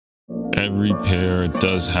Every pair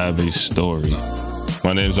does have a story.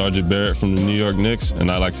 My name's RJ Barrett from the New York Knicks,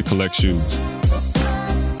 and I like to collect shoes.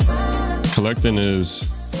 Collecting is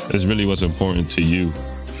really what's important to you.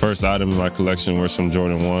 First item in my collection were some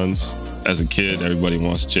Jordan 1s. As a kid, everybody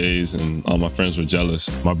wants J's, and all my friends were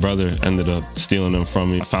jealous. My brother ended up stealing them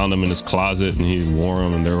from me. I found them in his closet, and he wore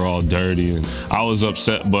them, and they were all dirty. And I was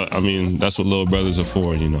upset, but I mean, that's what little brothers are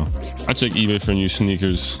for, you know. I check eBay for new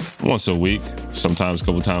sneakers once a week, sometimes a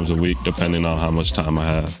couple times a week, depending on how much time I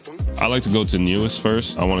have. I like to go to newest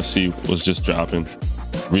first. I want to see what's just dropping.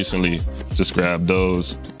 Recently, just grabbed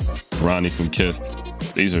those. Ronnie from Kith.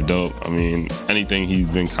 These are dope. I mean, anything he's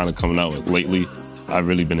been kind of coming out with lately, I've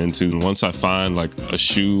really been into. And once I find like a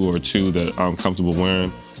shoe or two that I'm comfortable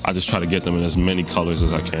wearing, I just try to get them in as many colors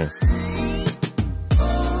as I can.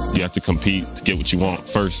 You have to compete to get what you want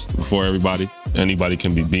first before everybody. Anybody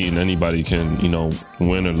can be beaten. Anybody can, you know,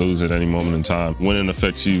 win or lose at any moment in time. Winning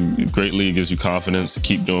affects you greatly. It gives you confidence to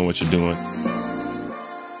keep doing what you're doing.